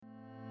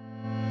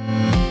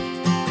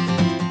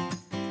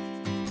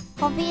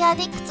Hobby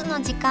Addicts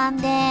の時間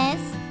で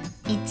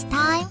す。It's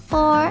time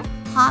for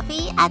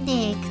Hobby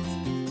Addicts.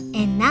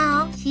 And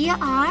now, here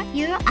are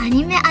your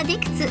anime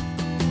addicts.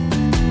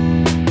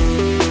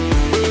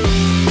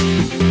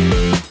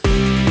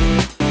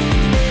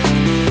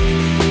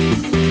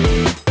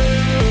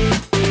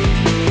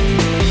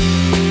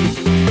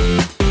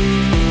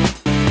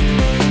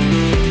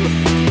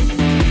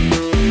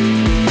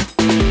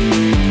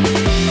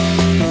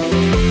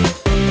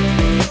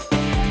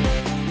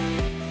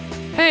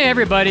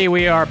 Everybody,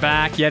 we are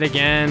back yet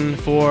again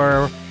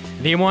for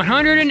the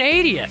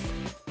 180th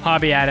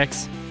Hobby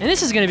Addicts, and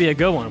this is going to be a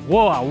good one.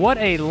 Whoa, what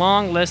a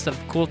long list of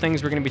cool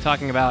things we're going to be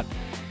talking about.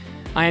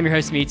 I am your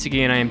host Mitsugi,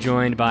 and I am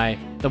joined by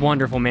the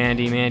wonderful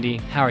Mandi. Mandi,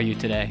 how are you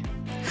today?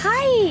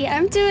 Hi,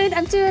 I'm doing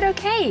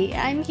okay.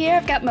 I'm here,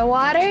 I've got my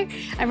water,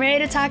 I'm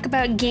ready to talk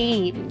about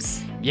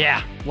games.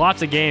 Yeah,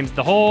 lots of games,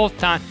 the whole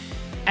time.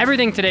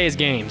 Everything today is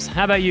games.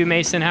 How about you,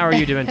 Mason? How are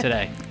you doing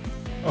today?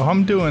 Oh,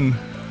 I'm doing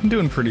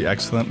pretty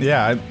excellent.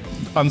 Yeah,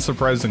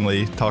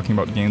 unsurprisingly, talking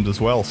about games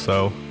as well,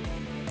 so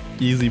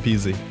easy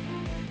peasy.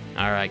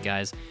 All right,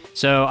 guys.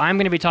 So I'm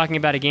going to be talking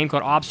about a game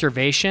called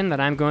Observation that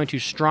I'm going to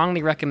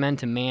strongly recommend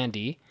to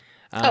Mandi.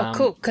 Oh,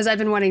 cool, because I've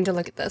been wanting to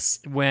look at this.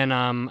 When,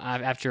 I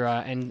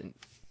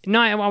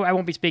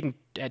won't be speaking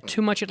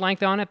too much at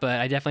length on it,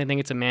 but I definitely think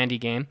it's a Mandi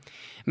game.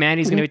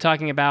 Mandi's going to be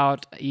talking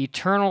about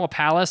Eternal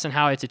Palace and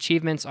how its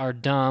achievements are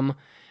dumb,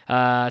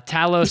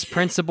 Talos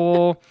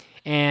Principle,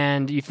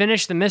 and you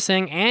finished The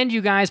Missing, and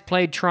you guys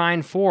played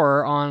Trine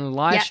 4 on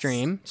live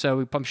stream,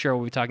 so I'm sure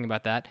we'll be talking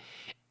about that.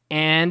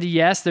 And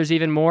yes, there's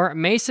even more.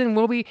 Mason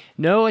will be,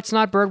 no, it's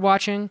not bird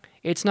watching,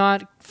 it's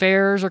not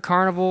fairs or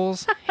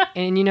carnivals,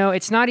 and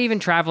it's not even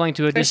traveling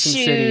to a distant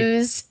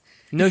city.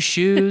 No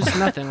shoes,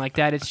 nothing like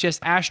that. It's just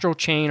Astral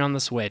Chain on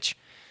the Switch,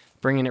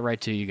 bringing it right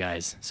to you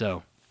guys.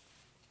 So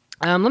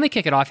let me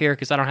kick it off here,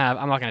 because I'm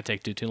not going to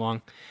take too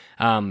long.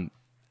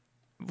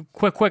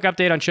 Quick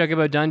update on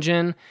Chocobo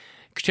Dungeon.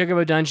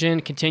 Chocobo Dungeon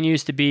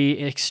continues to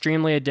be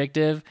extremely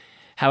addictive.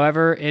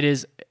 However, it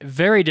is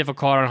very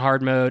difficult on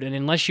hard mode, and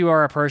unless you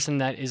are a person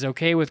that is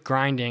okay with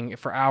grinding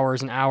for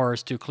hours and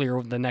hours to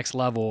clear the next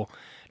level,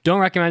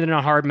 don't recommend it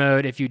on hard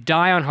mode. If you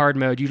die on hard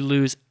mode, you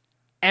lose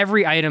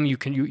every item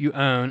you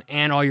own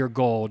and all your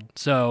gold.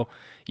 So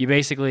you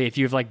basically, if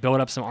you've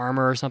built up some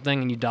armor or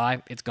something and you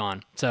die, it's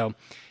gone. So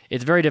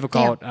it's very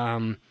difficult.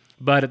 Yeah.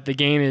 But the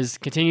game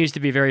continues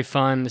to be very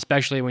fun,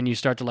 especially when you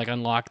start to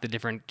unlock the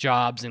different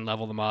jobs and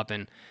level them up,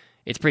 and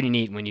it's pretty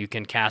neat when you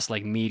can cast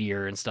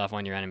meteor and stuff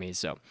on your enemies.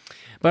 So,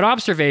 but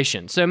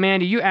Observation. So,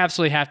 Mandi, you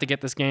absolutely have to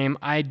get this game.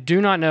 I do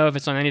not know if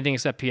it's on anything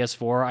except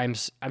PS4.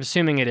 I'm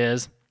assuming it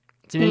is.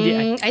 It's an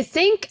indie. I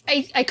think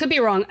I could be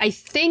wrong. I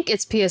think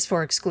it's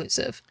PS4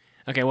 exclusive.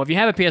 Okay, well, if you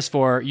have a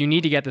PS4, you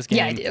need to get this game.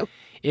 Yeah, I do.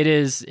 It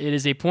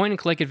is a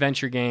point-and-click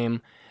adventure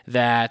game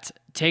that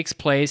takes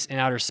place in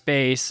outer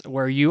space,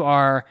 where you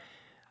are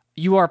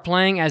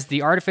playing as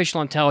the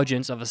artificial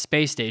intelligence of a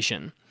space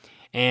station,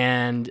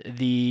 and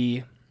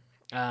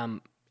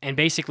and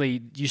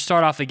basically you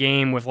start off the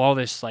game with all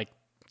this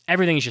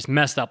everything is just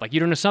messed up. You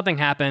don't know, something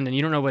happened and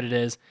you don't know what it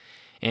is,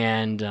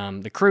 and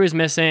the crew is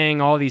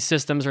missing. All these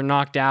systems are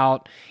knocked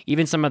out.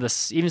 Even some of the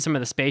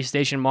space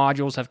station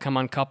modules have come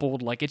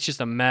uncoupled. It's just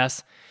a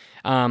mess.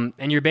 And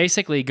you're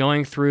basically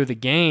going through the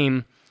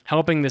game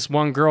helping this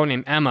one girl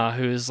named Emma,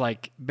 who's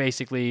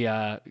basically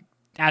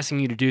asking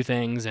you to do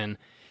things, and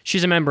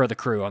she's a member of the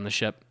crew on the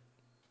ship.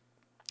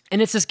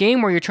 And it's this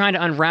game where you're trying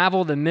to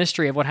unravel the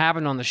mystery of what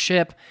happened on the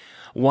ship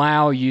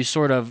while you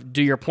sort of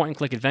do your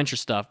point-and-click adventure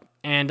stuff.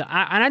 And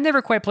I've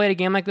never quite played a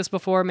game like this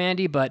before,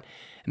 Mandi, but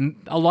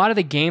a lot of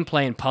the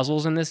gameplay and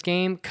puzzles in this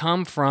game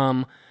come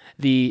from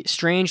the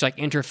strange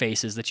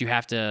interfaces that you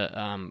have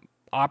to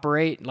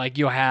operate.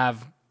 You'll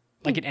have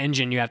an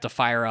engine you have to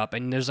fire up,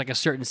 and there's a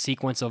certain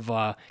sequence of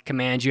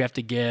commands you have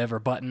to give, or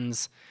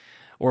buttons,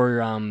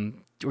 or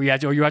you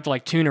have to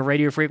tune a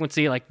radio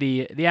frequency.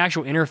 The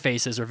actual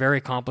interfaces are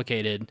very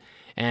complicated,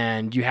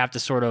 and you have to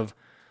sort of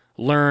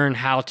learn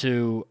how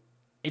to.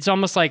 It's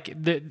almost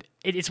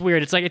it's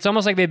weird. It's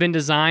almost like they've been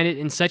designed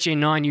in such a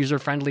non-user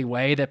friendly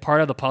way that part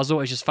of the puzzle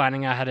is just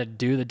finding out how to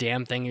do the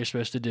damn thing you're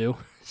supposed to do.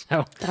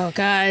 So, oh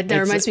god, that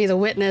reminds me of The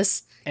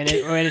Witness. And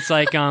it's or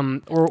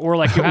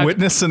you have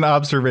Witness and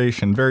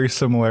Observation, very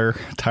similar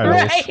titles.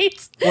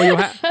 Right.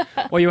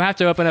 You have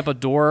to open up a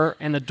door,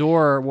 and the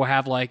door will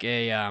have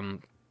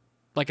an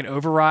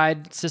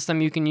override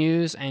system you can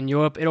use, and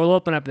it'll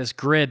open up this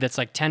grid that's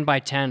 10 by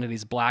 10 of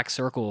these black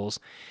circles,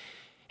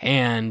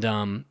 and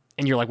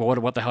you're like, well,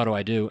 what the hell do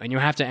I do? And you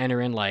have to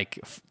enter in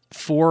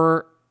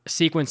 4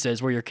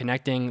 sequences where you're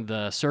connecting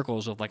the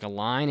circles with a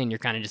line, and you're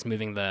kind of just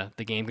moving the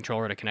game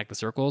controller to connect the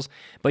circles,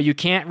 but you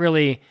don't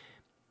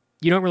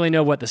really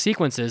know what the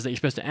sequence is that you're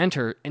supposed to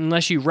enter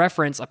unless you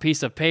reference a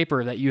piece of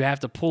paper that you have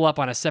to pull up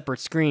on a separate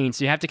screen.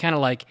 So you have to kind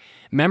of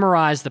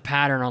memorize the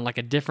pattern on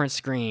a different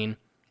screen.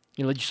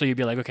 So you'd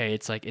be okay,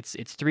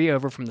 it's 3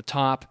 over from the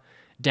top,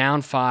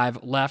 down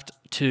 5, left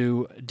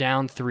 2,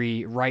 down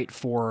 3, right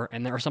 4,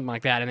 and or something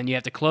like that. And then you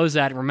have to close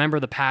that, remember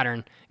the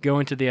pattern, go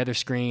into the other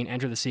screen,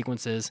 enter the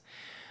sequences.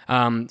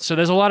 So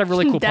there's a lot of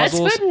really cool That's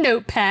puzzles. what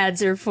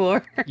notepads are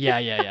for.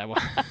 Yeah.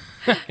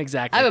 Well,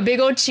 exactly. I'm a big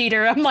old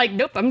cheater. I'm like,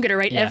 nope, I'm gonna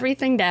write Yeah.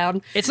 everything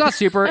down. It's not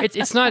super.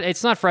 It's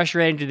not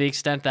frustrating to the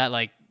extent that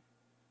like,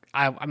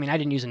 I mean, I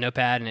didn't use a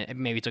notepad and it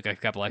maybe took a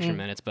couple extra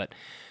minutes, but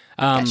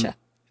Gotcha.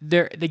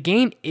 the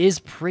game is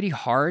pretty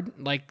hard.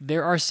 Like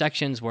there are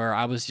sections where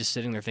I was just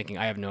sitting there thinking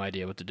I have no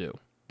idea what to do.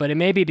 But it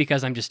may be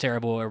because I'm just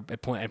terrible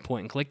at point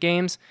and click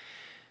games.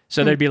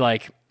 So there'd be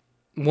like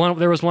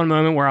there was one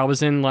moment where I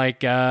was in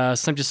like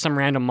some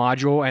random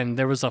module and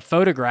there was a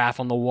photograph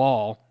on the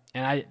wall,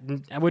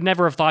 and I would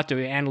never have thought to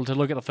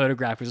look at the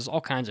photograph because there's all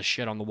kinds of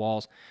shit on the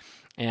walls.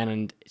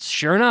 And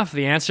sure enough,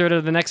 the answer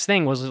to the next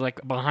thing was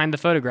like behind the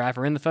photograph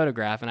or in the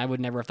photograph, and I would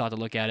never have thought to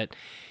look at it.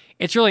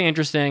 It's really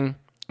interesting.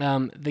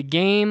 The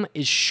game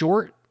is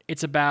short.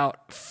 It's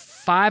about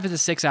 5 to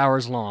 6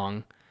 hours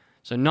long,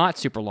 so not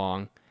super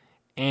long.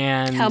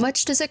 And How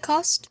much does it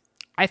cost?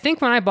 I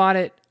think when I bought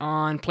it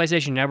on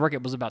PlayStation Network,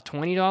 it was about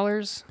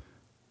 $20.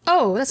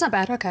 Oh, that's not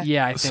bad. Okay.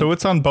 Yeah, I think. So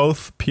it's on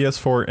both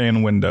PS4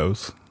 and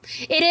Windows.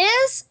 It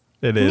is?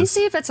 It Let me is.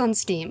 see if it's on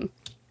Steam.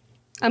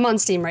 I'm on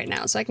Steam right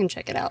now, so I can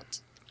check it out.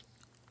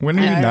 When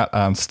are you not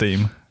on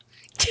Steam?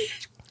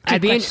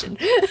 I'd be question.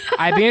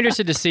 I'd be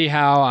interested to see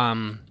how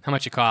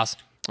much it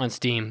costs on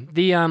Steam.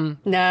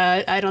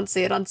 No, I don't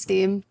see it on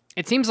Steam.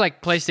 It seems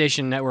like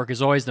PlayStation Network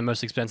is always the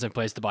most expensive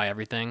place to buy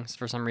everything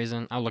for some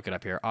reason. I'll look it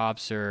up here.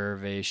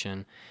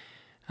 Observation.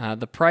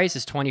 The price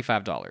is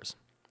 $25.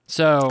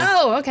 So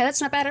Oh, okay,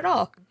 that's not bad at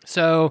all.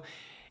 So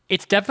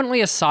it's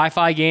definitely a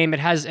sci-fi game. It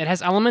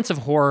has elements of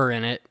horror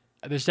in it.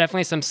 There's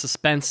definitely some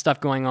suspense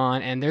stuff going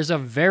on, and there's a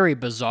very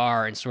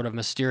bizarre and sort of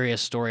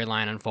mysterious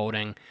storyline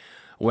unfolding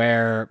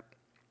where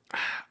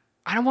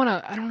I don't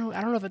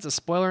know if it's a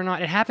spoiler or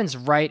not. It happens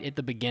right at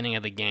the beginning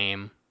of the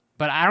game,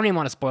 but I don't even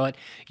want to spoil it.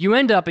 You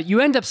end up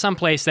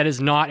someplace that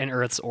is not in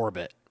Earth's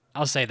orbit.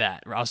 I'll say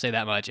that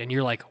much. And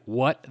you're like,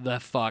 what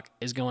the fuck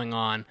is going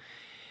on?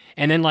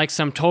 And then like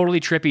some totally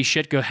trippy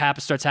shit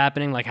starts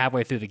happening like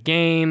halfway through the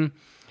game.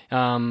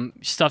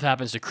 Stuff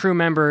happens to crew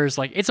members.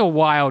 Like it's a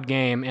wild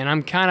game, and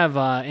I'm kind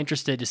of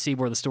interested to see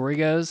where the story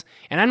goes.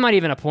 And I'm not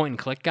even a point and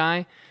click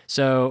guy.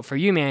 So for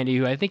you, Mandy,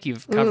 who I think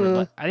you've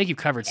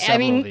covered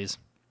several of these.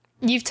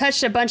 You've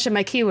touched a bunch of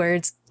my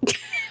keywords.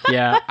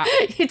 Yeah,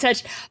 You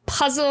touched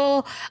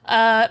puzzle,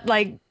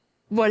 like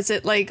what is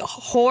it, like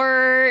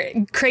horror,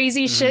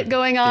 crazy shit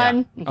going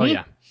on. Yeah.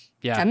 Oh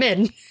yeah. I'm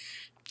in.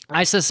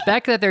 I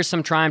suspect that there's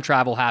some time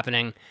travel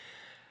happening.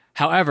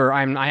 However,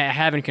 I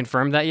haven't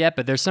confirmed that yet,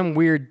 but there's some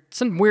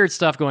weird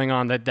stuff going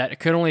on that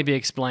could only be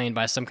explained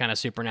by some kind of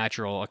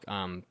supernatural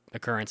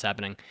occurrence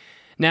happening.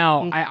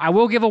 Now, I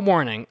will give a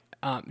warning.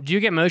 Do you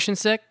get motion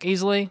sick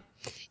easily?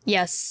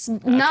 Yes.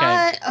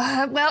 Not,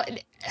 well,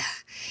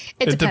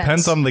 it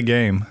depends on the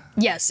game.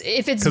 Yes,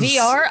 if it's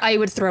VR, I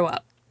would throw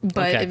up.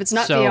 But Okay, if it's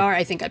not so- VR,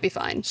 I think I'd be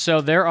fine. So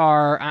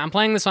I'm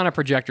playing this on a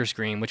projector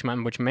screen, which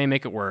may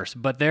make it worse.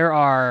 But there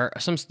are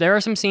some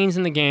scenes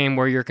in the game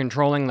where you're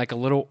controlling like a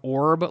little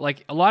orb.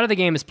 Like a lot of the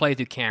game is played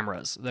through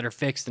cameras that are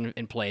fixed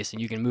in place,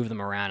 and you can move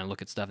them around and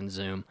look at stuff and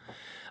zoom.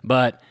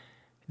 But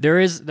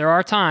there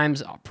are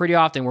times, pretty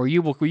often, where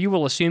you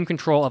will assume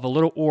control of a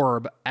little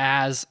orb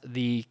as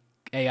the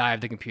AI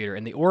of the computer,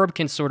 and the orb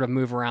can sort of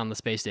move around the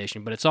space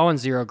station, but it's all in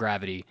zero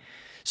gravity.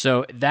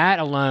 So that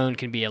alone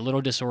can be a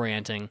little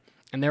disorienting.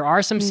 And there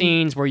are some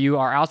scenes where you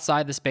are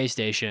outside the space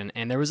station,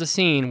 and there was a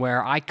scene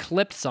where I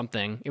clipped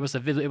something. It was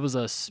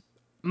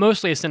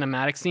mostly a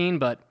cinematic scene,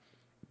 but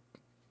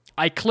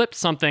I clipped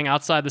something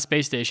outside the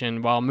space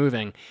station while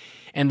moving,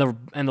 and the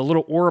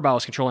little orb I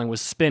was controlling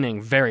was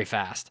spinning very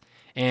fast.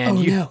 And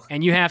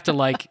you have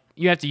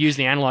to use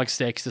the analog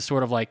sticks to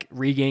sort of like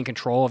regain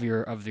control of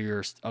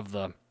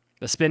the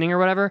spinning or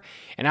whatever.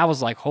 And I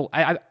was like,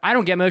 I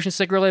don't get motion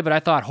sick really, but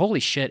I thought, holy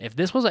shit, if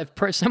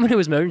someone who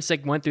was motion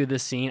sick went through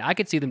this scene, I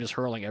could see them just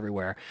hurling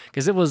everywhere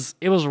because it was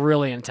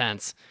really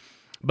intense.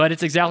 But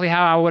it's exactly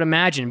how I would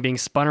imagine being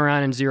spun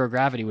around in zero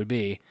gravity would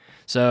be.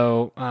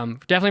 So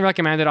definitely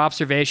recommended.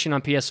 Observation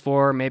on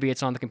PS4. Maybe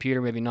it's on the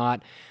computer, maybe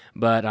not.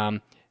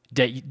 But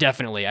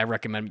definitely, I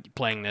recommend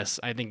playing this.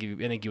 I think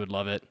you would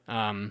love it.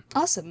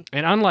 Awesome.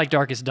 And unlike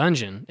Darkest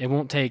Dungeon, it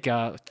won't take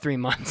 3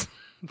 months.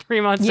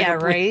 3 months. Yeah, to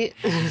complete.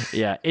 right?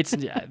 Yeah,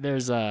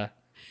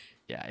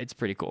 it's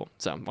pretty cool.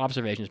 So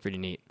Observation is pretty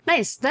neat.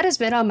 Nice. That has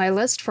been on my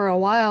list for a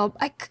while.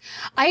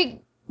 I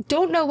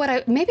don't know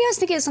maybe I was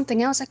thinking of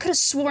something else. I could have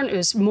sworn it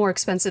was more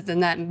expensive than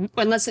that,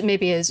 unless it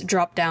maybe has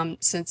dropped down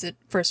since it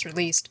first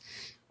released.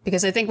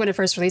 Because I think when it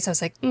first released, I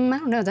was like, I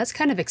don't know, that's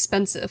kind of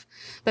expensive.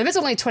 But if it's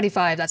only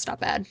 $25, that's not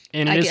bad.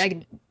 And I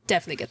can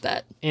definitely get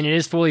that. And it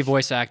is fully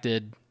voice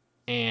acted.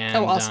 And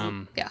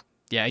awesome.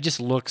 Yeah, it just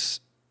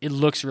looks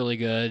really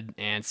good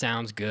and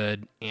sounds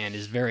good and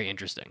is very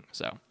interesting.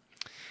 So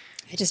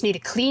I just need to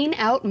clean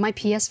out my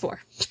PS4.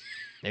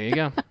 there you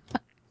go.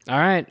 All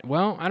right.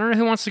 Well, I don't know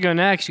who wants to go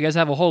next. You guys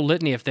have a whole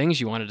litany of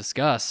things you want to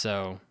discuss.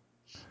 So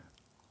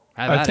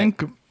I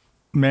think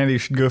Mandy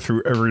should go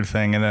through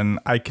everything, and then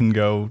I can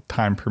go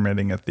time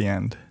permitting at the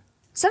end.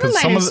 Some of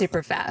mine are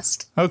super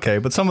fast. Okay,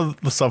 but some of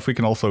the stuff we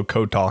can also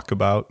co-talk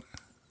about.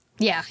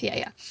 Yeah.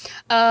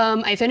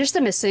 I finished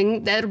The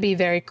Missing. That'll be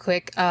very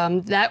quick.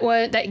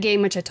 That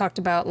game which I talked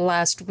about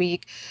last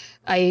week,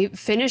 I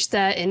finished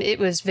that and it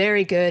was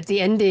very good.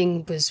 The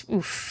ending was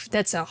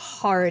that's a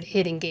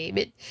hard-hitting game.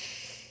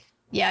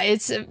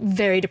 It's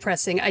very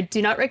depressing. I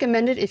do not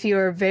recommend it if you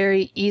are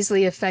very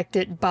easily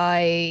affected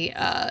by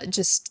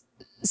just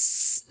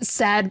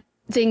sad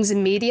things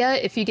in media.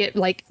 If you get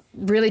like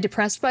really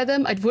depressed by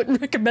them, I wouldn't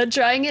recommend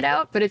trying it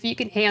out. But if you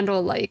can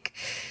handle like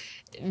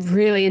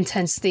really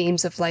intense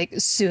themes of like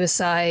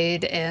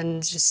suicide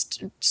and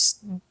just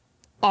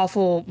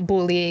awful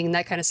bullying,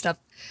 that kind of stuff,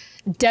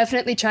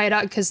 definitely try it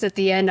out, because at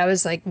the end I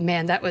was like,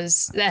 man, that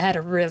had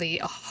a really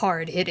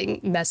hard-hitting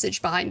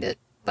message behind it.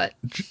 But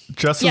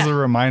just as a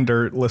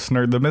reminder,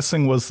 listener, The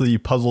Missing was the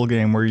puzzle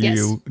game where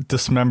you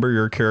dismember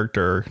your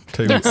character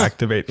to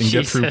activate and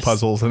get through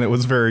puzzles, and it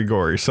was very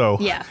gory. So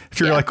if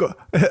you're like,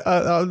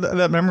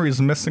 that memory is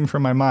missing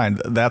from my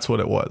mind, that's what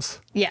it was.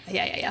 Yeah.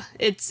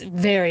 It's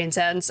very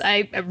intense.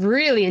 I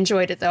really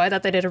enjoyed it, though. I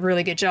thought they did a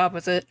really good job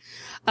with it.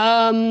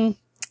 What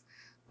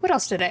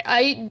else did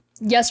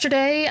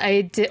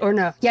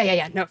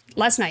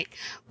last night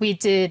we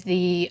did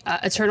the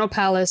Eternal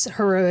Palace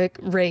Heroic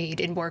Raid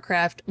in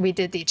Warcraft. We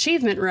did the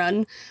achievement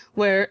run,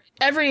 where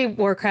every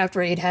Warcraft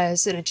raid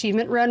has an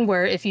achievement run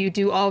where if you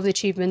do all of the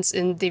achievements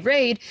in the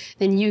raid,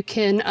 then you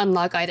can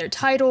unlock either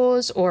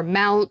titles or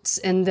mounts,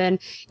 and then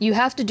you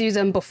have to do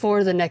them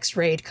before the next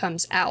raid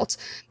comes out,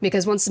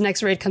 because once the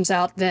next raid comes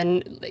out,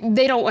 then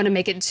they don't want to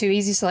make it too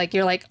easy. So like,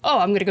 you're like, oh,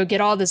 I'm going to go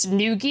get all this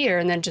new gear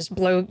and then just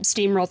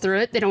steamroll through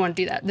it. They don't want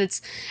to do that.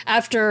 That's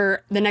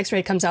after the next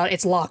raid comes out,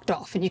 it's locked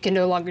off and you can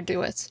no longer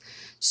do it.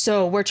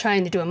 So we're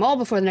trying to do them all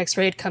before the next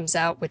raid comes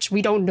out, which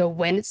we don't know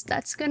when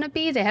that's going to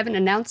be. They haven't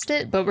announced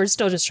it, but we're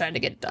still just trying to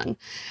get it done.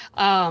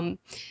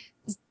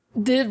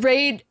 The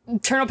raid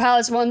Eternal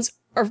Palace ones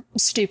are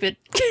stupid.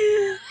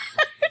 They're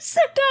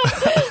so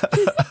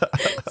dumb.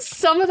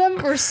 Some of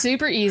them were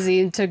super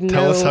and took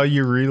Tell us how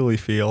you really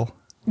feel.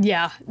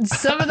 Yeah,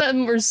 some of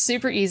them were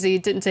super easy.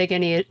 Didn't take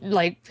any,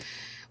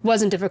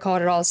 wasn't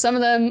difficult at all. Some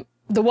of them,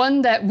 the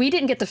one that we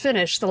didn't get to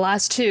finish, the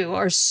last two,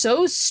 are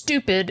so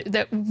stupid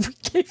that we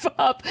gave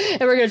up,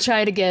 and we're going to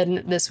try it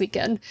again this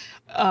weekend.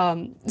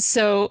 The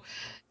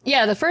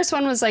first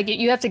one was like,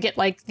 you have to get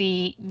like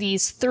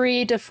these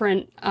three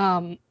different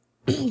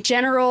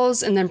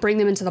generals and then bring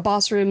them into the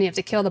boss room. You have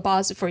to kill the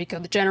boss before you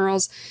kill the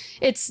generals.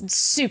 It's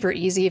super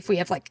easy. If we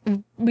have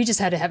we just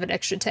had to have an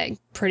extra tank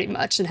pretty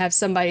much and have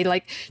somebody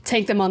like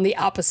tank them on the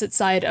opposite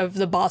side of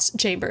the boss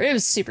chamber. It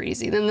was super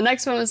easy. Then the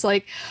next one was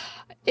like,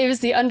 it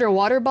was the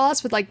underwater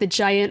boss with like the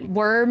giant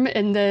worm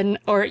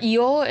or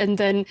eel. And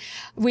then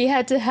we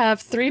had to have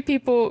 3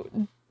 people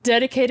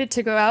dedicated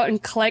to go out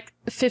and collect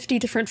 50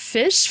 different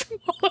fish from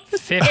all over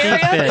the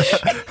area.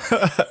 50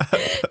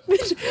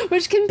 fish.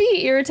 which can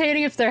be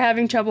irritating if they're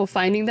having trouble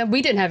finding them.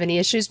 We didn't have any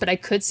issues, but I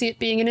could see it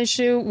being an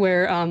issue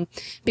where,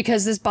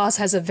 because this boss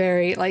has a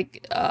very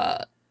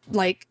a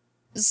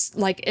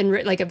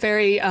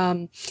very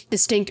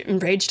distinct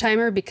enrage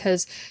timer,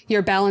 because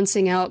you're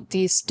balancing out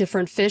these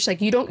different fish.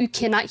 Like you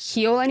cannot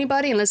heal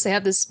anybody unless they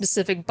have this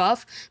specific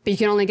buff, but you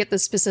can only get the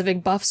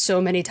specific buff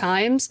so many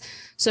times.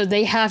 So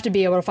they have to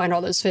be able to find all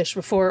those fish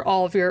before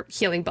all of your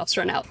healing buffs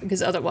run out,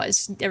 because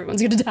otherwise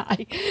everyone's going to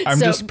die. I'm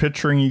just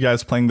picturing you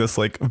guys playing this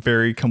like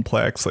very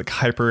complex, like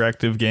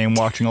hyperactive game,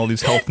 watching all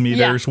these health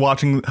meters,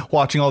 watching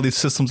all these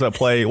systems at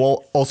play,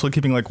 while also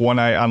keeping like one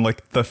eye on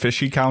like the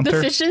fishy counter.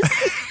 The fishes.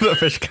 The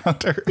fish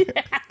counter.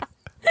 Yeah.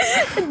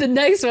 The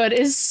next one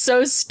is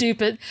so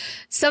stupid.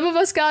 Some of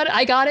us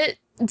I got it.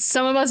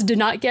 Some of us did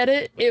not get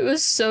it. It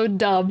was so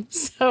dumb.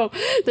 So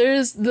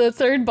there's the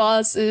third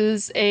boss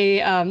is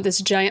a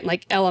this giant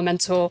like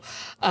elemental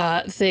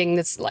thing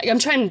that's like, I'm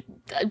trying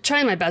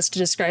my best to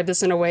describe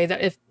this in a way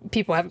that if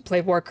people haven't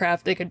played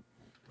Warcraft, they could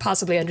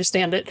possibly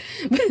understand it.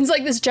 But it's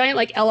like this giant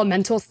like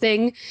elemental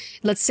thing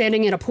that's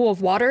standing in a pool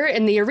of water,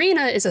 and the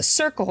arena is a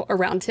circle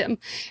around him.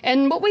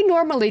 And what we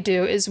normally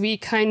do is we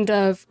kind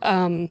of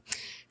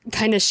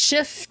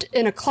shift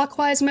in a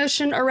clockwise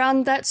motion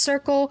around that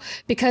circle,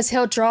 because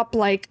he'll drop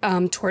like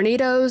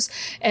tornadoes,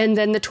 and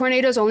then the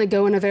tornadoes only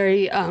go in a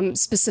very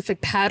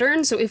specific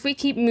pattern. So if we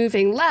keep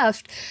moving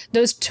left,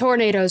 those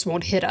tornadoes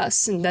won't hit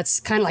us, and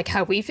that's kind of like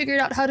how we figured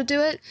out how to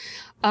do it.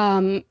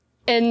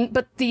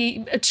 But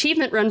the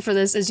achievement run for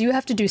this is you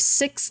have to do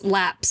 6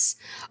 laps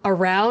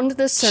around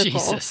the circle.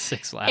 Jesus,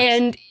 6 laps.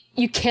 And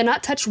you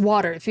cannot touch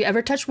water. If you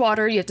ever touch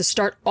water, you have to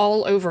start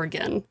all over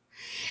again.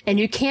 And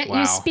you can't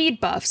use speed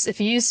buffs. If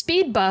you use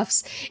speed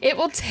buffs, it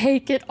will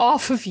take it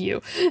off of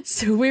you.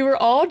 So we were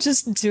all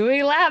just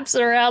doing laps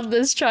around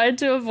this, trying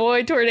to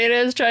avoid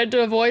tornadoes, trying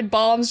to avoid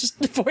bombs,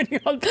 just avoiding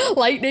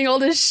lightning, all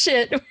this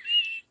shit.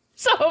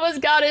 Some of us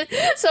got it.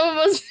 Some of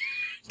us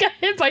got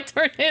hit by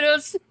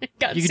tornadoes,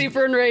 got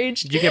super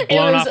enraged. Did you get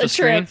blown off the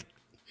screen?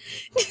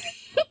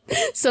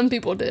 Some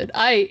people did.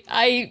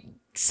 I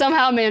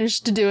somehow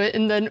managed to do it.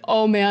 And then,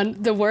 oh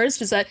man, the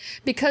worst is that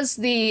because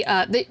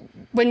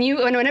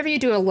whenever you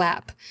do a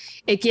lap,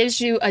 it gives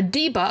you a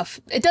debuff.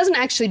 It doesn't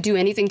actually do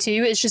anything to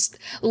you. It's just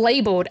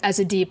labeled as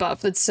a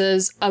debuff that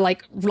says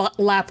like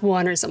lap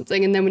 1 or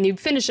something. And then when you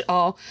finish it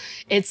all,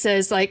 it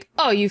says like,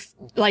 oh, you've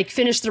like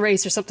finished the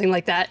race or something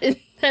like that.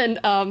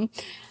 And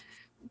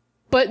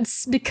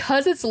but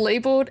because it's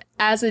labeled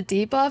as a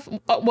debuff,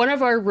 one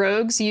of our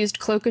rogues used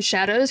Cloak of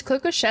Shadows.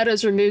 Cloak of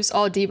Shadows removes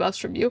all debuffs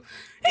from you.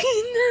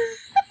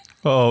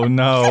 Oh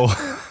no.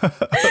 They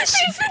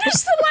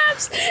finished the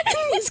laps and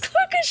these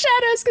Cloak of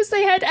Shadows because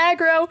they had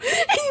aggro.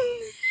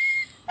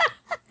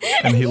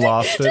 And he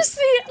lost it. Just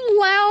the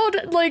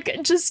loud,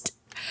 like, just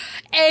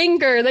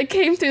anger that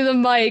came through the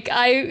mic.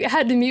 I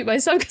had to mute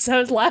myself because I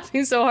was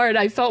laughing so hard.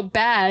 I felt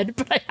bad,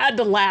 but I had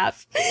to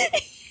laugh.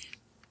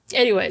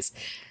 Anyways,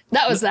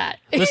 that was that.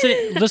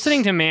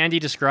 Listening to Mandi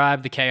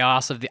describe the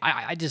chaos of the,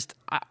 I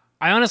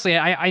honestly,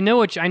 I know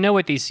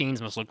what these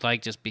scenes must look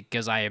like, just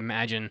because I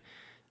imagine,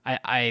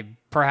 I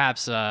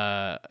perhaps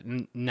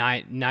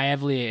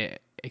naively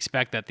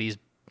expect that these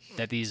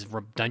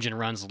dungeon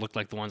runs look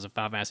like the ones of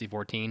Final Fantasy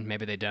 14.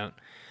 Maybe they don't,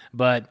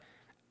 but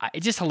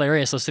it's just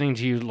hilarious listening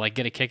to you like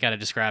get a kick out of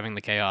describing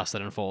the chaos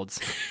that unfolds.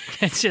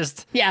 It's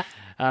just, yeah,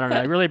 I don't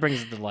know. It really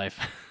brings it to life.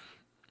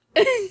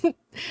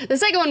 The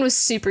second one was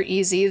super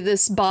easy.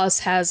 This boss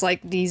has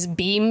like these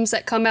beams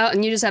that come out,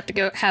 and you just have to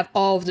go have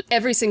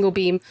every single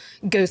beam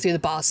go through the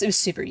boss. It was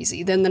super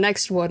easy. Then the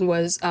next one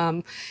was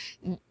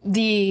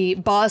the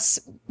boss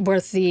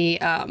with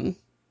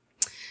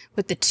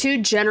the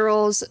two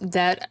generals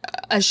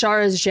that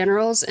Ashara's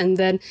generals, and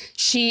then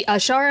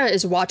Ashara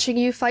is watching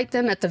you fight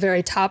them at the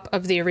very top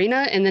of the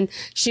arena, and then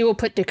she will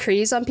put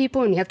decrees on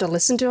people, and you have to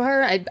listen to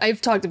her.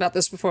 I've talked about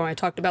this before when I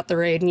talked about the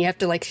raid, and you have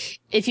to, like,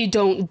 if you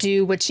don't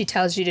do what she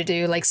tells you to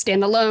do, like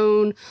stand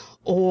alone,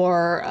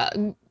 or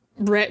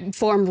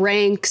form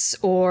ranks,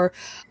 or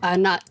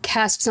not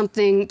cast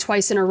something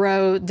twice in a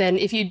row, then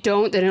if you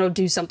don't, then it'll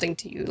do something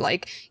to you,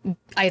 like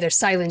either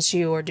silence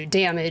you or do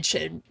damage,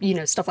 and, you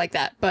know, stuff like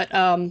that. But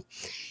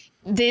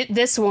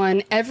this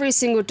one, every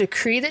single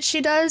decree that she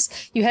does,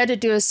 you had to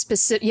do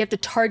you have to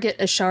target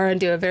Ashara and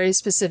do a very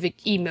specific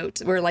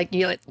emote where like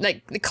you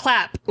like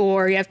clap,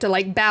 or you have to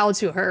like bow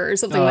to her or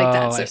something like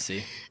that. So I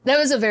see. That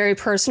was a very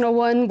personal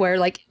one where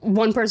like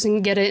one person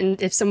can get it, and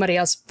if somebody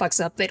else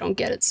fucks up, they don't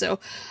get it. So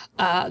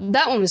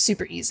that one was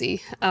super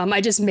easy.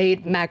 I just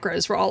made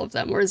macros for all of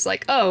them where it's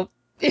like, oh,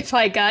 if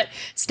I got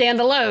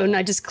standalone,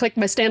 I just click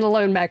my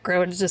standalone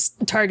macro and it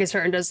just targets her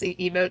and does the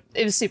emote.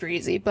 It was super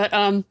easy. But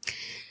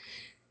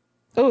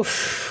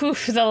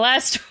the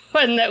last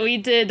one that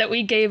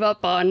we gave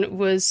up on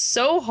was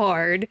so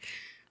hard.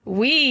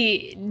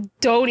 We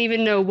don't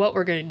even know what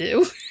we're going to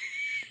do.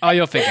 Oh,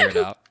 you'll figure it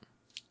out.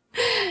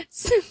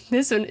 So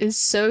this one is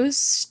so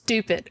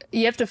stupid.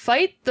 You have to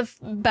fight the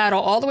battle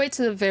all the way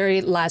to the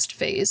very last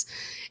phase.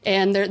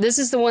 And this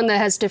is the one that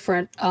has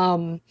different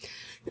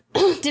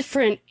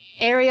different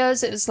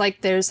areas. It's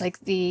like there's like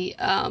the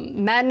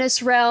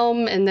madness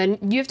realm, and then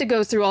you have to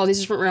go through all these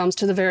different realms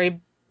to the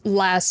very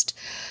last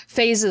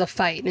phase of the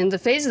fight. And the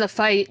phase of the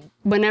fight,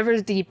 whenever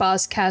the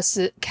boss casts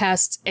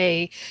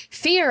a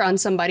fear on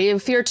somebody, it'll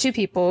fear two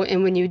people,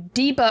 and when you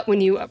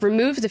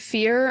remove the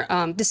fear,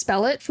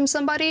 dispel it from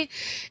somebody,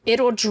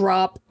 it'll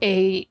drop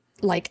a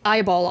like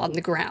eyeball on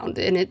the ground,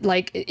 and it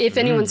like if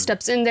anyone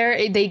steps in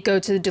there, they go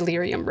to the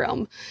delirium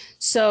realm.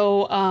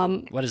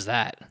 So what is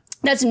that?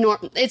 That's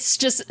it's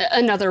just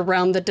another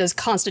realm that does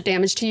constant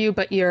damage to you,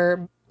 but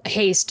your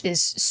haste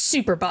is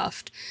super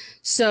buffed.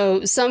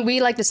 So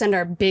we like to send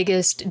our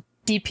biggest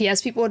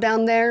DPS people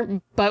down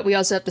there, but we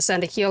also have to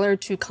send a healer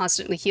to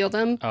constantly heal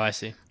them. Oh, I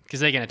see. Because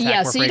they can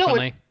attack more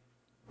frequently.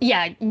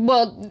 Yeah,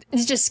 well,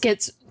 it just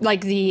gets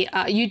like you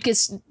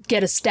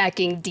get a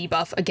stacking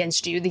debuff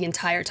against you the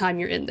entire time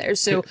you're in there.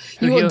 So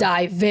you will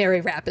die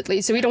very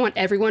rapidly. So we don't want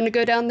everyone to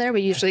go down there.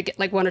 We usually get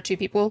like one or two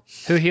people.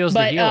 Who heals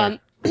the healer?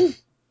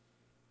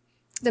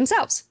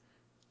 Themselves.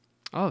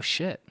 Oh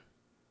shit.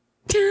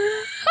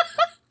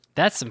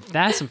 That's some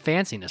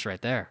fanciness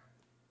right there.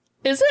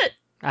 Is it?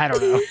 I don't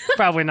know.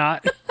 Probably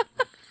not.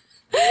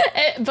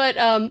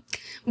 But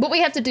what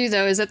we have to do,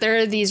 though, is that there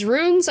are these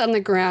runes on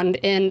the ground,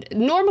 and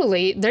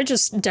normally they're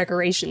just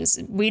decorations.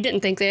 We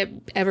didn't think they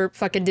ever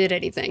fucking did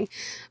anything.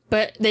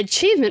 But the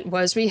achievement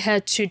was we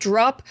had to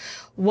drop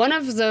one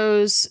of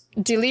those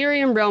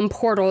Delirium Realm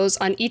portals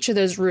on each of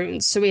those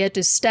runes. So we had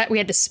to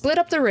split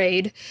up the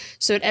raid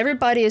so that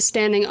everybody is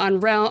standing on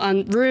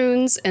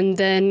runes, and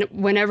then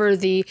whenever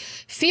the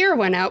fear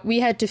went out, we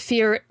had to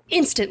fear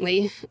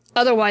instantly.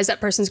 Otherwise,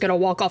 that person's going to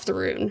walk off the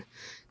rune.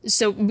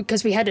 So,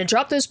 because we had to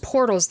drop those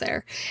portals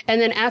there.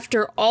 And then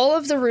after all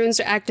of the runes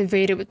are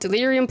activated with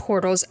delirium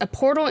portals, a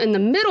portal in the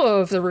middle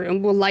of the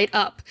room will light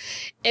up.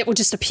 It will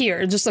just appear.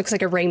 It just looks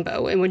like a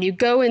rainbow. And when you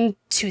go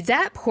into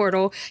that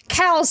portal,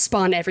 cows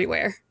spawn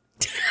everywhere.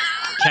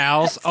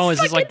 Cows? Oh, is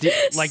this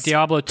like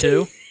Diablo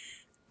 2?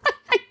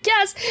 I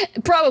guess.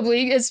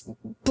 Probably. It's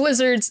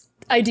Blizzard's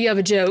idea of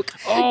a joke.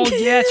 Oh,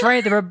 yeah, that's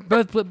right. They were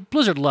both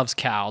Blizzard loves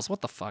cows.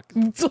 What the fuck?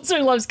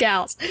 Blizzard loves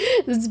cows.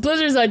 It's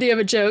Blizzard's idea of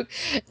a joke.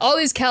 All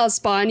these cows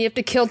spawn. You have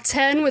to kill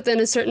 10 within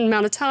a certain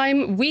amount of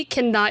time. We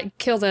cannot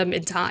kill them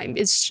in time.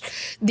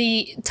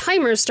 The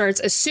timer starts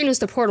as soon as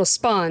the portal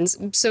spawns.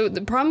 So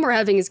the problem we're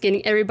having is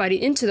getting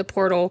everybody into the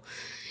portal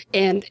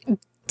and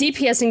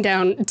DPSing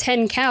down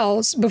 10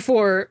 cows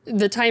before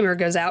the timer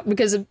goes out,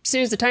 because as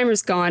soon as the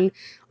timer's gone,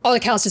 all the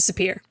cows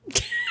disappear.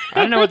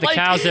 I don't know what the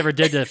cows ever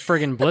did to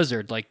friggin'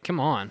 Blizzard. Like, come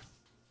on.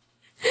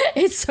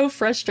 It's so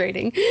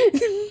frustrating.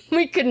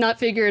 We could not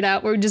figure it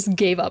out. We just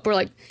gave up. We're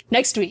like,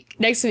 next week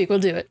we'll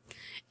do it.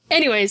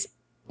 Anyways,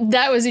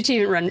 that was the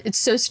achievement run. It's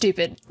so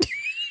stupid.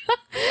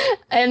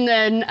 And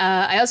then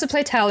I also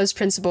play Talos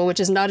Principle,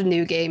 which is not a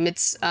new game.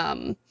 It's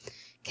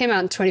came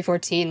out in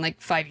 2014, like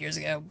 5 years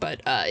ago,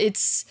 but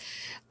it's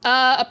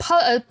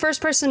a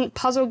first-person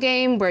puzzle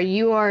game where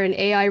you are an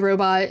AI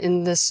robot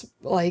in this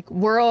like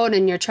world,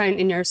 and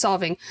you're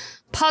solving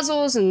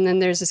puzzles, and then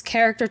there's this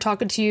character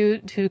talking to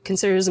you who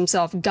considers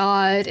himself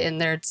God, and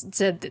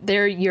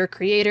they're your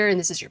creator, and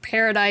this is your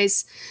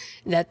paradise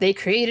that they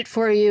created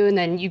for you, and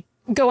then you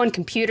go on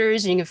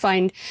computers and you can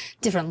find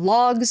different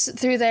logs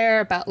through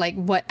there about like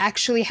what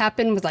actually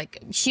happened with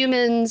like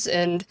humans,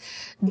 and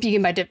you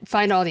can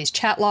find all these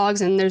chat logs,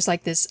 and there's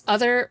like this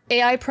other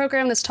AI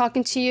program that's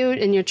talking to you,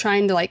 and you're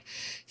trying to like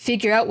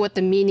figure out what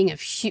the meaning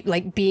of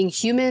like being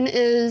human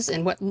is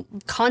and what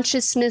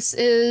consciousness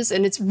is,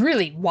 and it's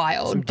really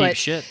wild. Some deep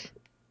shit.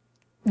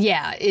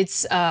 Yeah,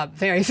 it's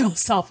very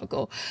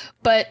philosophical,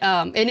 but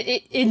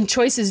and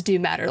choices do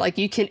matter. Like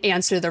you can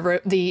answer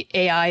the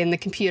AI in the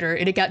computer,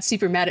 and it got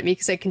super mad at me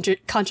because I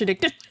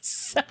contradicted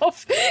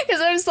myself, because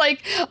I was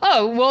like,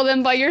 oh, well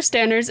then by your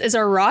standards, is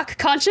a rock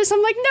conscious?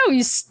 I'm like, no,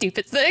 you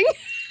stupid thing.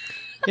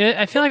 Yeah,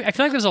 I feel like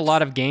there's a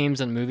lot of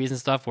games and movies and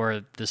stuff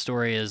where the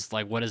story is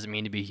like, what does it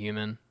mean to be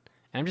human?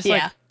 And I'm just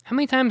like, how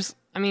many times?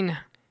 I mean,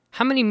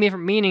 how many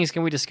different meanings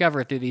can we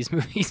discover through these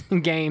movies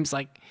and games?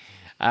 Like,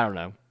 I don't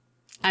know.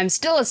 I'm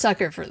still a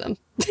sucker for them.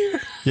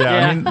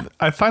 Yeah, I mean,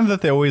 I find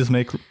that they always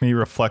make me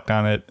reflect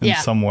on it in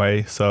some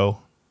way,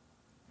 so...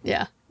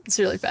 Yeah, it's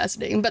really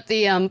fascinating. But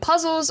the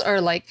puzzles are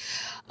like...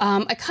 I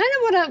kind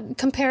of want to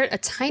compare it a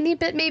tiny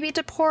bit maybe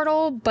to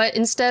Portal, but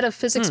instead of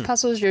physics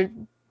puzzles,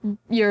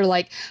 you're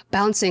like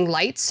bouncing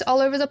lights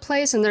all over the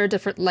place, and there are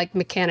different like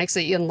mechanics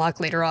that you unlock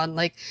later on.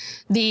 Like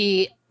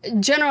the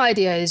general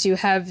idea is you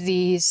have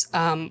these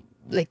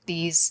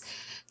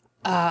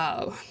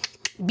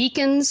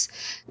beacons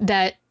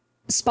that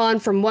spawn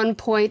from one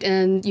point,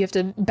 and you have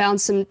to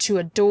bounce them to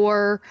a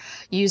door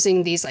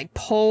using these like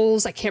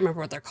poles. I can't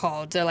remember what they're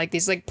called. They're like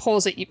these like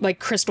poles that you like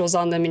crystals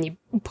on them, and you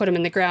put them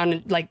in the ground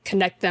and like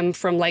connect them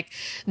from like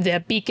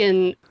the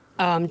beacon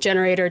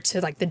generator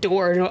to like the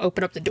door, and it'll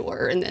open up the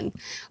door. And then,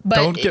 but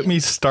don't get me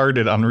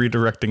started on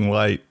redirecting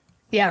light.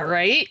 Yeah,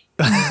 right.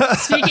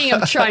 Speaking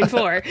of Shrine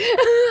 4.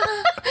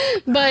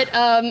 But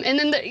and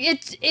then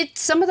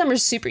some of them are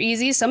super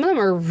easy, some of them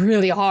are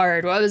really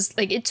hard. Well,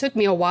 it took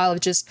me a while of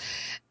just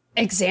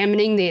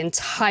examining the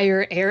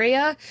entire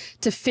area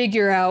to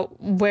figure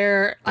out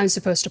where I'm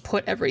supposed to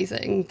put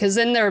everything, because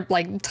then there are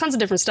like tons of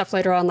different stuff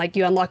later on, like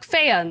you unlock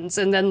fans,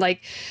 and then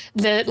like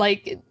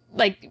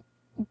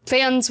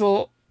fans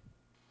will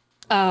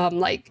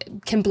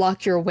can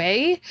block your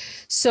way.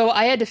 So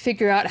I had to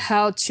figure out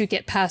how to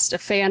get past a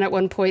fan at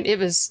one point. It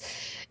was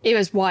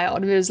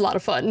wild. It was a lot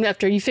of fun.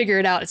 After you figure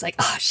it out, it's like,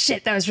 oh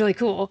shit, that was really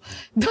cool.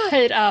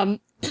 But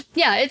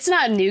yeah, it's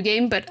not a new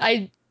game, but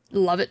I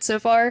love it so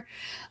far.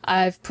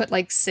 I've put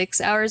like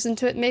 6 hours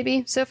into it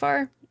maybe so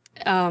far.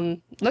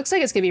 Looks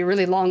like it's gonna be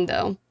really long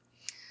though.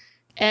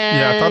 And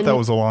yeah, I thought that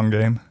was a long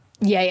game.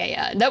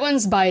 Yeah. That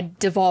one's by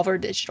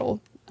Devolver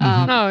Digital.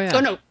 Oh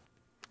no,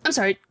 I'm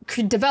sorry.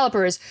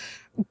 Developer is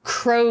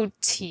Crow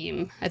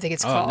Team, I think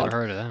it's called. I've never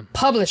heard of them.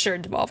 Publisher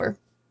Devolver.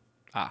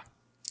 Ah.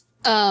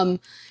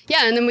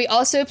 Yeah, and then we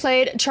also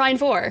played Shrine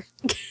 4,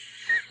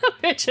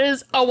 which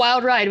is a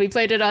wild ride. We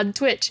played it on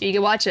Twitch. You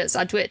can watch us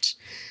on Twitch.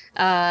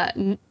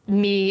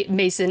 Me,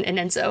 Mason, and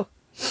Enzo.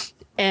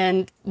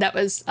 And that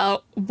was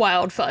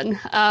wild fun.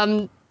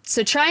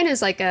 So Shrine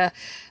is like a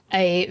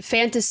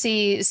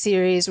fantasy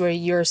series where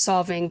you're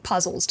solving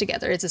puzzles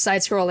together. It's a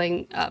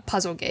side-scrolling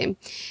puzzle game.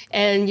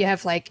 And you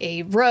have like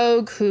a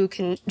rogue who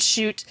can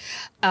shoot,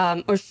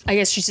 or I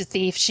guess she's a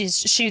thief. She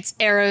shoots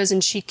arrows,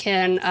 and she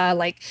can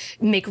like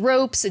make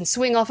ropes and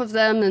swing off of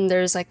them. And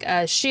there's like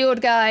a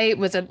shield guy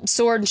with a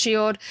sword and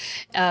shield,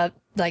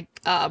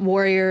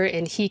 warrior,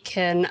 and he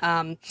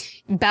can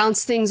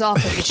bounce things off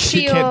of his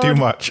shield.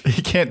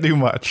 He can't do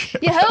much.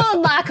 Yeah, he'll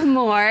unlock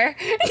more.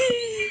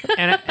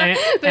 and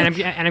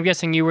I'm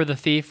guessing you were the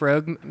thief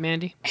rogue,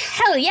 Mandy?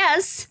 Hell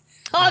yes,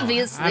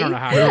 obviously. I don't know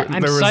how.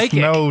 There was psychic.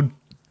 no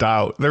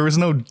doubt. There was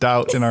no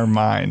doubt in our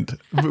mind.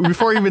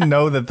 Before I even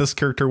know that this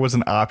character was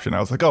an option, I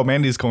was like, oh,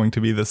 Mandy's going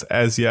to be this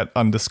as yet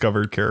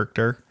undiscovered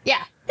character.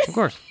 Yeah. Of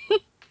course.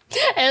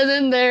 And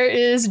then there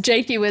is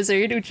Janky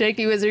Wizard,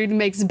 Janky Wizard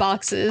makes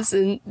boxes,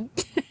 and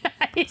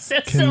he's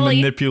so Can silly.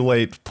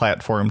 manipulate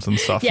platforms and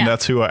stuff, and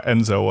that's who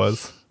Enzo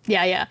was.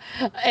 Yeah.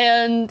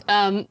 And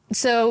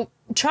so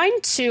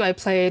Trine 2 I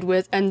played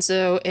with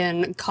Enzo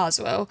and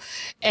Kazuo.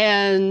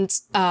 And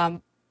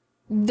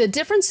the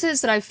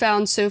differences that I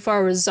found so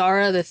far was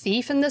Zara the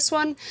thief in this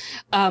one.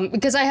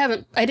 Because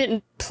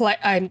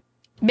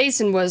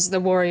Mason was the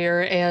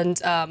warrior and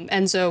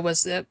Enzo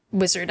was the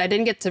wizard. I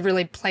didn't get to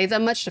really play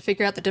them much to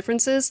figure out the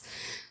differences.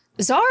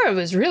 Zara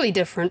was really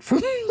different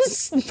from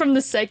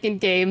the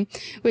second game,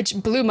 which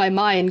blew my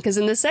mind, because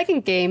in the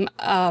second game,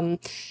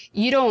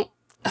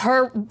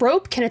 her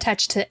rope can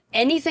attach to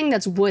anything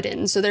that's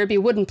wooden. So there'd be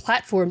wooden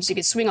platforms. You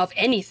could swing off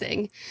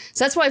anything.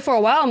 So that's why for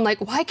a while I'm like,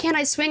 why can't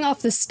I swing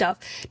off this stuff?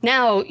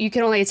 Now you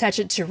can only attach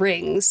it to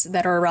rings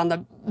that are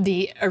around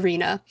the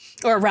arena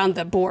or around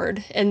the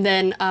board. And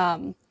then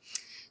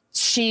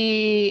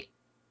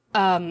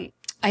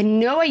I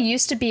know I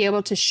used to be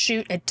able to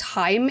shoot a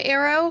time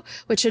arrow,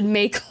 which would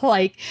make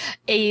like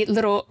a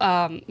little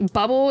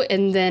bubble,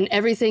 and then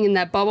everything in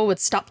that bubble would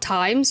stop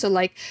time. So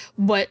like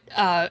what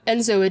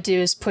Enzo would do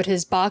is throw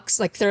his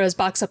box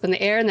up in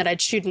the air, and then I'd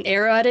shoot an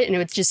arrow at it, and it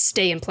would just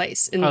stay in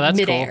place in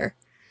midair. Cool.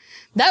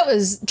 That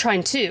was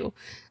Trine 2.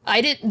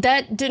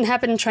 That didn't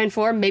happen in Trine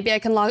 4. Maybe I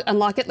can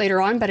unlock it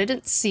later on, but I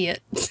didn't see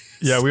it.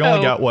 Yeah, we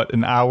only got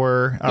an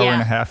hour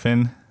and a half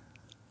in.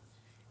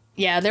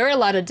 Yeah, there were a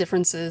lot of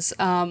differences.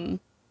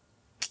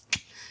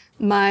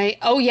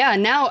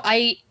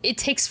 It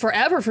takes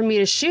forever for me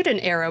to shoot an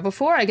arrow.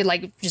 Before I could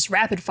like just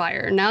rapid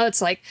fire. Now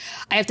it's like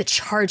I have to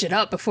charge it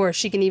up before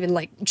she can even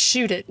like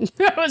shoot it.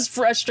 That was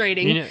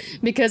frustrating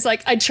because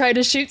like I try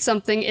to shoot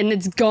something and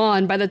it's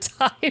gone by the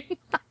time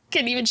I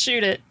can even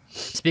shoot it.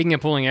 Speaking of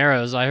pulling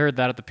arrows, I heard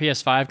that at the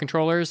PS5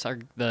 controllers,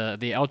 the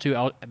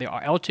L2 and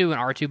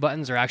R2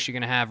 buttons are actually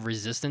going to have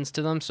resistance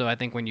to them. So I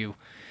think when you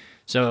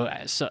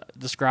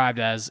described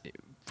as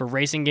for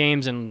racing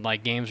games and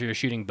like games where you're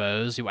shooting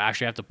bows, you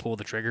actually have to pull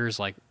the triggers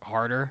like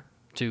harder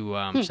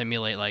to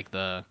simulate like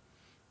the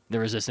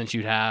resistance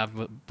you'd have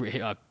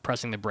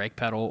pressing the brake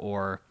pedal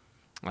or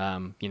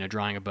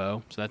drawing a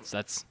bow. So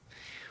that's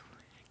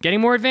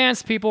getting more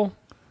advanced, people.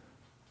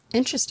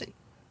 Interesting.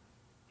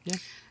 Yeah.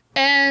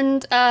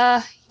 And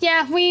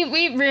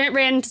we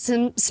ran into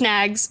some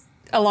snags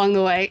along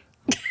the way.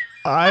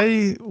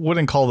 I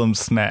wouldn't call them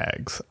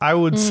snags. I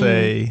would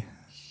say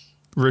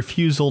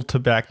refusal to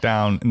back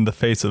down in the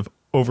face of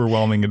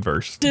overwhelming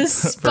adversity.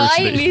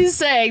 Despite me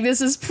saying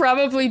this is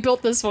probably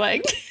built this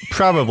way.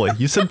 Probably.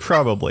 You said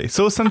probably.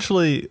 So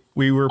essentially,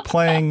 we were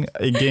playing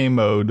a game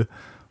mode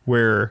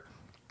where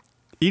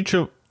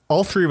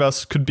all three of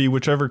us could be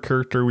whichever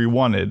character we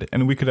wanted,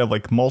 and we could have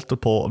like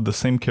multiple of the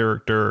same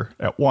character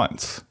at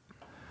once.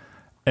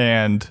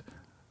 And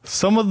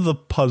some of the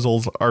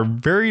puzzles are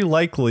very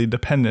likely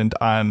dependent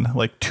on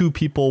like two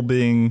people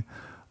being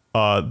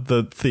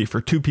the thief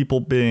or two people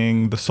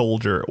being the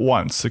soldier at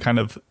once to kind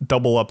of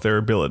double up their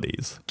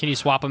abilities. Can you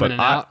swap them in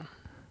and out?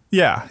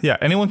 Yeah.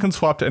 Anyone can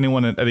swap to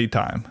anyone at any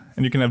time,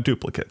 and you can have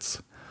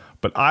duplicates.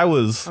 But I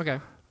was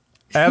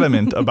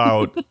adamant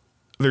about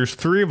there's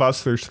three of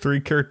us, there's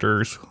three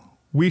characters.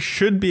 We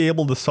should be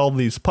able to solve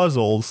these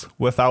puzzles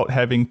without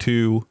having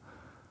to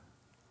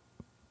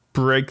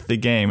break the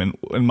game. And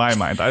in my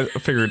mind, I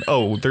figured,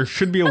 there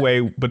should be a way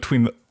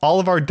between all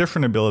of our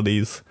different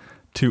abilities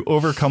to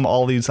overcome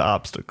all these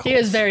obstacles. He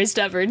was very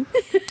stubborn.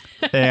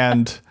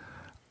 And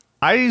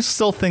I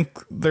still think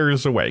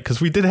there's a way,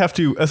 because we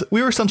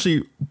were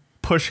essentially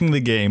pushing the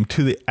game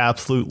to the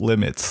absolute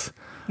limits.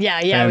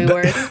 Yeah, we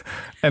were.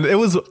 And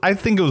I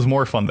think it was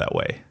more fun that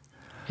way.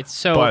 It's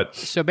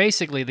so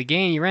basically the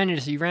game you ran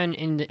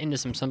into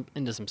some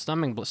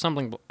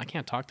stumbling. I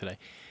can't talk today.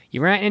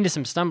 You ran into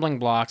some stumbling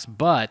blocks,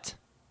 but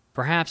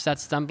perhaps that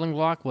stumbling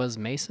block was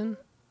Mason.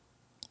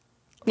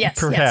 Yes,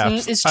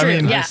 perhaps. It's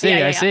true. I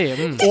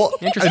see. Well,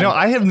 I know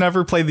I have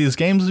never played these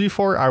games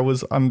before. I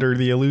was under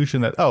the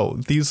illusion that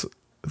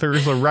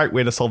there's a right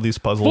way to solve these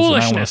puzzles, and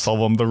I want to solve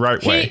them the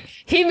right way.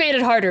 He made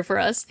it harder for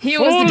us. He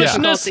was the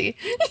difficulty.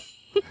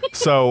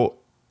 So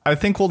I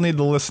think we'll need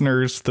the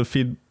listeners to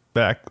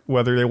feedback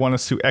whether they want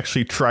us to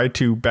actually try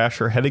to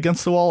bash our head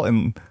against the wall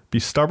and be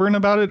stubborn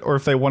about it, or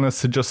if they want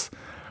us to just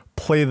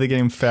play the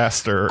game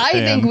faster. I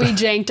think we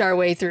janked our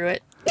way through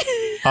it.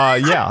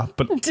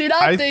 But do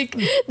not think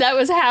that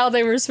was how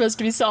they were supposed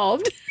to be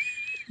solved.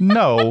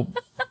 No,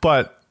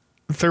 but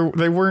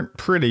they weren't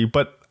pretty,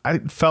 but I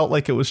felt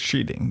like it was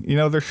cheating.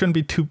 There shouldn't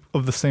be two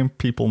of the same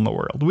people in the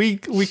world. We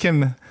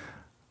can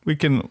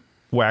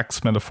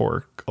wax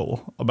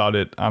metaphorical about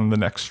it on the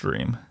next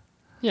stream.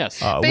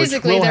 Yes.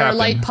 Basically, there are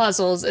light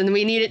puzzles, and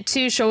we needed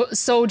two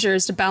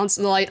soldiers to bounce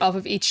the light off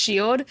of each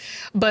shield,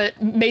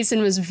 but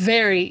Mason was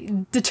very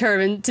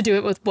determined to do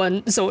it with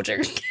one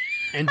soldier.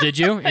 And did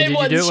you? And did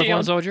you do it with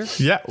one soldier?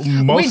 Yeah, most of the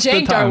time. We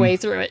janked our way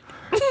through it.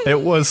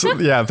 It was,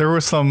 there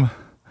were some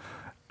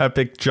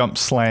epic jump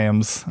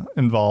slams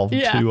involved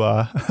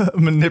to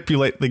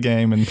manipulate the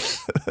game, and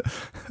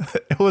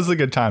it was a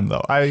good time,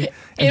 though. I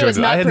enjoyed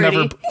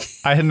it.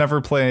 I had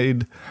never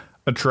played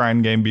a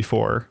Trine game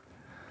before.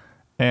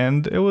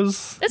 And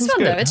it's fun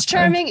good. though. It's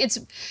charming. Its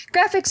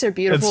graphics are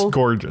beautiful. It's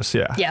gorgeous.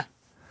 Yeah. Yeah.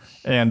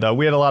 And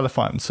we had a lot of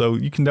fun. So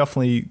you can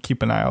definitely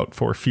keep an eye out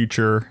for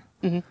future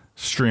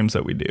streams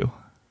that we do.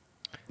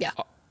 Yeah.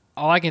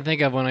 All I can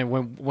think of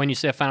when you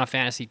say a Final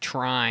Fantasy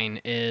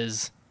Trine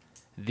is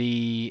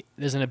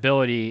there's an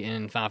ability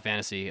in Final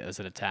Fantasy as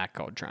an attack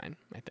called Trine,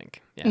 I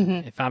think. Yeah.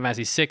 In Final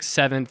Fantasy 6,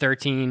 7,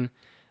 13,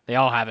 they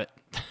all have it.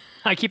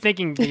 I keep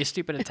thinking the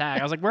stupid attack.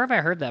 I was like, where have I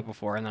heard that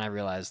before? And then I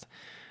realized,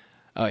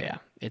 oh yeah,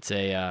 it's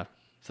a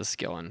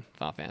skill in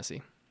Final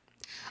Fantasy.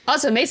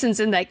 Also, Mason's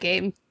in that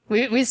game.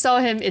 We saw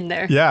him in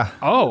there. Yeah.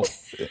 Oh.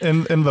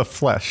 In the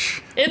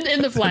flesh.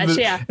 In the flesh,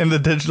 yeah. In the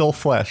digital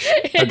flesh.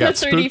 In the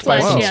 3D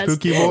flesh, yes.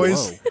 Spooky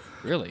boys. Whoa.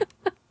 Really?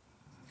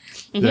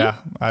 Yeah.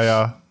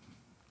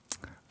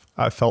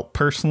 I felt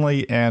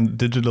personally and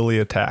digitally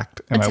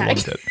attacked, and I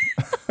loved it.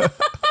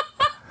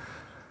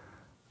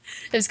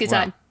 It was a good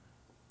time.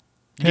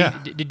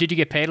 Did you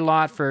get paid a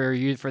lot for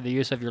the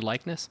use of your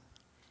likeness?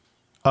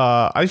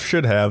 I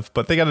should have,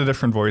 but they got a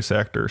different voice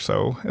actor,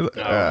 so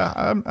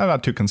I'm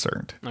not too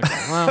concerned.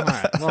 Okay. Well, all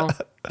right. Well,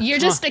 you're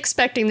just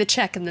expecting the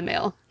check in the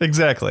mail.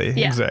 Exactly.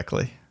 Yeah.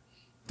 Exactly.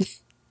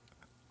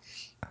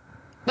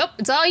 Well,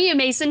 it's all you,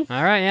 Mason.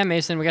 all right, yeah,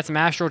 Mason, we got some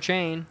Astral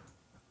Chain.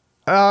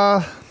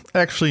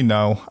 Actually,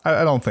 no.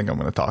 I don't think I'm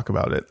going to talk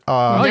about it.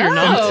 You're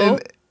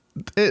not.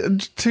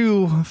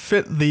 To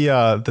fit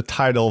the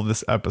title of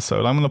this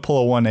episode, I'm going to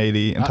pull a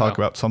 180 and talk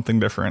about something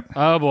different.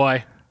 Oh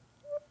boy.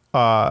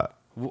 I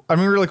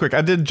mean, really quick,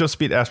 I did just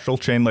beat Astral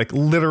Chain like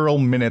literal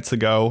minutes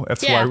ago.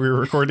 That's why we were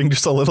recording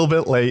just a little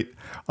bit late.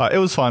 It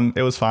was fun.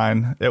 It was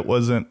fine. It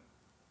wasn't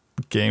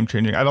game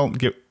changing. I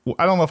don't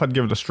know if I'd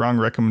give it a strong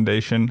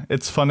recommendation.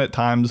 It's fun at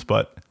times,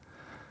 but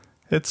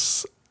I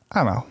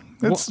don't know.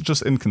 It's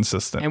just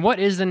inconsistent. And what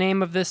is the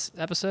name of this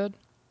episode?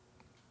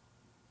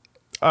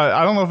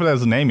 I don't know if it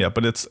has a name yet,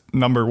 but it's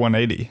number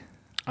 180.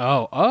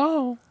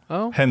 Oh.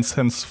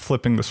 Hence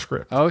flipping the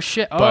script. Oh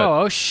shit.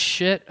 But,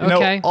 shit.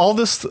 Okay. You know, all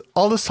this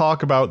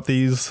talk about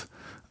these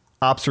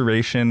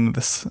observation,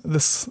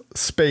 this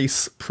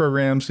space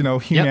programs, you know,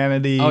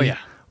 humanity. Yep. Oh yeah.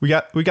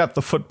 We got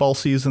the football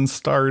season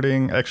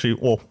starting. Actually,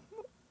 well,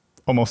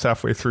 almost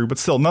halfway through, but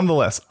still,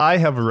 nonetheless, I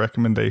have a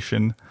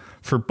recommendation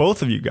for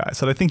both of you guys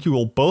that I think you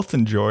will both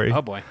enjoy.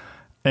 Oh boy.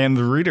 And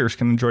the readers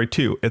can enjoy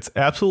too. It's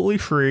absolutely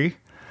free.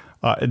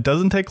 It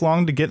doesn't take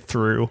long to get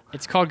through.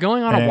 It's called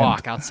Going on a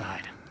Walk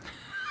Outside.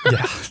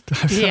 Yeah,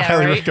 I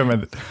highly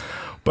recommend it.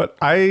 But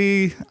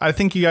I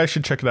think you guys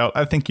should check it out.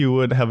 I think you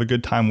would have a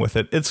good time with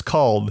it. It's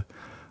called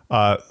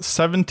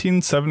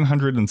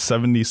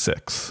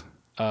 17776.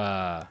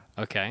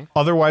 Okay.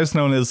 Otherwise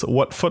known as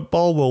What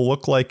Football Will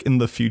Look Like in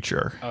the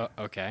Future.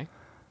 Okay.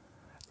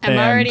 I'm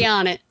already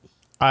on it.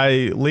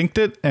 I linked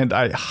it, and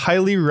I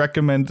highly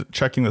recommend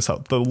checking this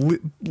out. The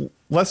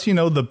less you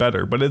know, the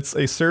better. But it's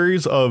a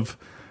series of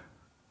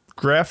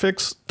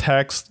graphics,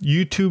 text,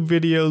 YouTube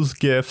videos,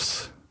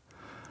 GIFs.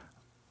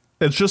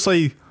 It's just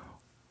a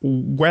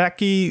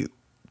wacky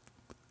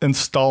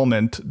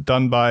installment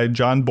done by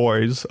John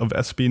Boyes of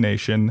SB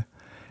Nation,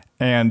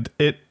 and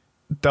it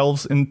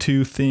delves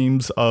into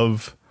themes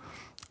of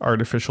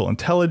artificial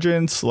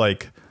intelligence,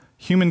 like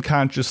human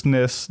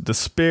consciousness,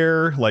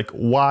 despair, like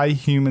why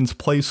humans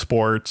play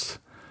sports,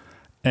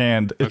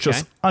 and it's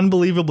just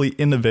unbelievably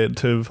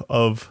innovative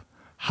of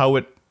how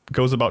it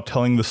goes about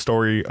telling the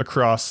story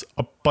across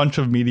a bunch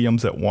of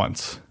mediums at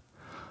once.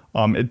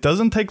 It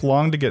doesn't take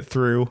long to get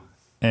through,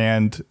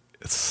 and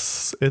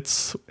it's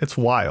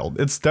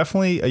wild. It's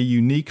definitely a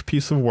unique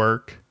piece of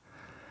work.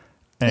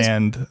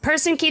 And this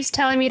person keeps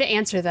telling me to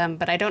answer them,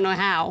 but I don't know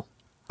how.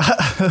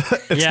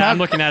 I'm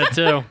looking at it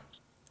too.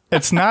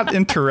 It's not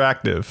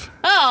interactive.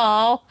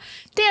 Oh,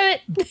 damn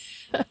it.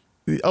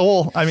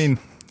 Well, I mean,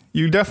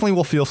 you definitely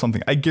will feel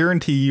something. I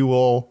guarantee you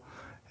will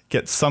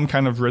get some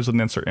kind of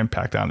resonance or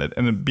impact on it,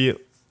 and it'd be at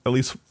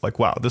least like,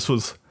 wow, this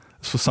was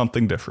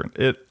something different.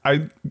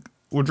 I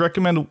would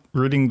recommend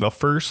reading the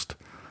first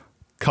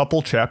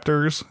couple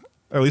chapters,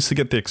 at least to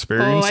get the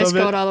experience of it. I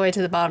scrolled all the way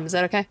to the bottom. Is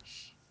that okay?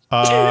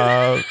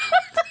 I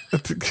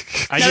did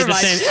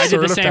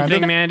the same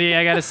thing, Mandy.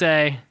 I gotta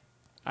say,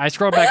 I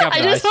scrolled back up.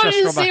 I just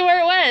wanted to see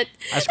where it went.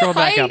 I scrolled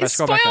back up. I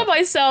spoil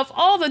myself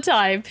all the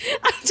time.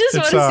 I just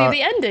want to see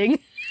the ending.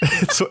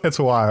 It's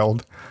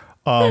wild.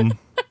 No,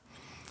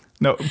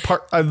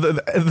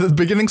 the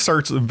beginning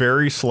starts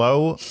very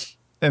slow,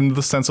 in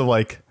the sense of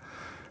like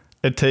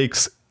it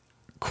takes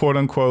quote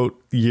unquote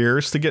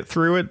years to get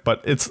through it,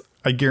 but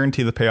I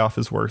guarantee the payoff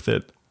is worth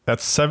it.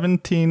 That's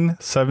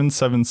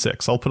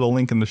 17776. I'll put a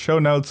link in the show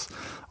notes.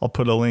 I'll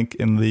put a link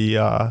in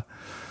the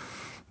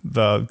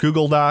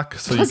Google Doc,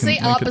 so What's you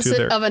can the link it to opposite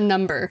there. of a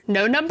number?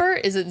 No number?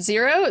 Is it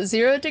 0?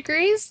 0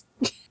 degrees?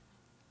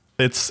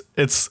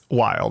 It's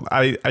wild.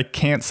 I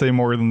can't say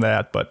more than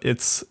that, but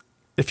if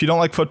you don't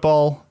like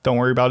football, don't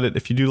worry about it.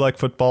 If you do like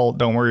football,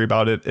 don't worry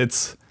about it.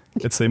 It's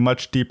a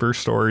much deeper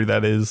story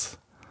that is,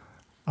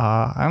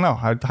 I don't know.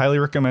 I'd highly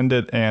recommend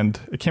it. And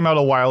it came out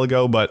a while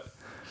ago, but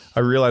I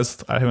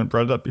realized I haven't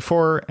brought it up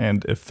before.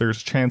 And if there's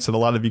a chance that a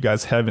lot of you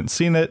guys haven't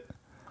seen it,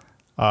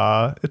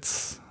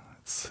 it's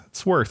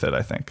it's worth it,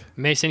 I think.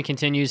 Mason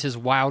continues his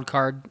wild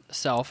card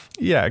self.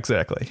 Yeah,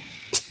 exactly.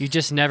 You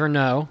just never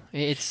know.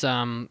 It's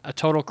a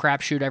total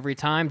crapshoot every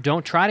time.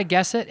 Don't try to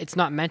guess it. It's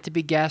not meant to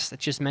be guessed.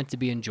 It's just meant to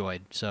be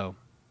enjoyed. So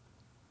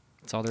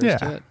that's all there is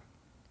to it.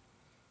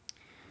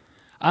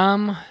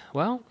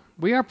 Well,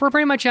 we're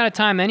pretty much out of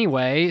time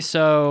anyway.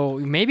 So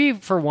maybe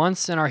for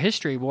once in our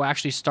history, we'll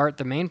actually start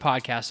the main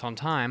podcast on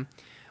time,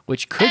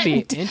 which could be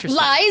interesting.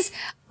 Lies.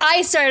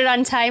 I started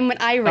on time when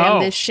I ran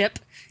this ship.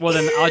 Well,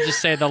 then I'll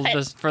just say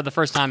for the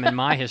first time in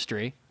my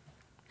history.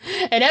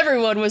 And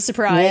everyone was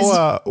surprised.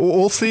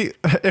 We'll see.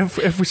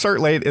 If we start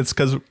late, it's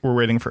because we're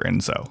waiting for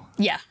Enzo.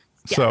 Yeah.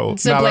 So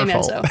not blame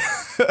our fault.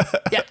 Enzo.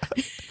 Yeah.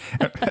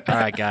 All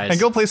right, guys. And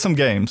go play some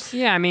games.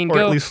 Yeah, I mean, or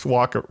at least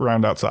walk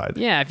around outside.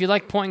 Yeah, if you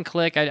like point and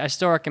click, I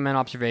still recommend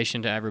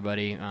Observation to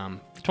everybody.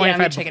 I'm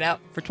gonna check it out.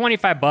 For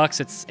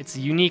 $25, it's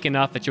unique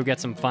enough that you'll get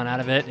some fun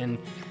out of it, and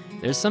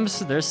there's some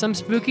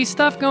spooky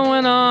stuff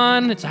going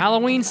on. It's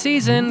Halloween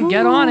season. Woo-hoo.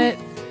 Get on it.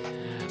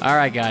 All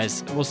right,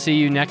 guys. We'll see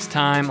you next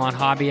time on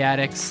Hobby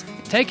Addicts.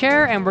 Take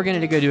care, and we're going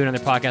to go do another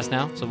podcast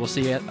now. So we'll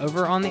see you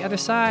over on the other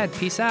side.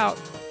 Peace out.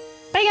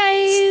 Bye,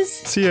 guys.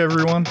 See you,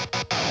 everyone.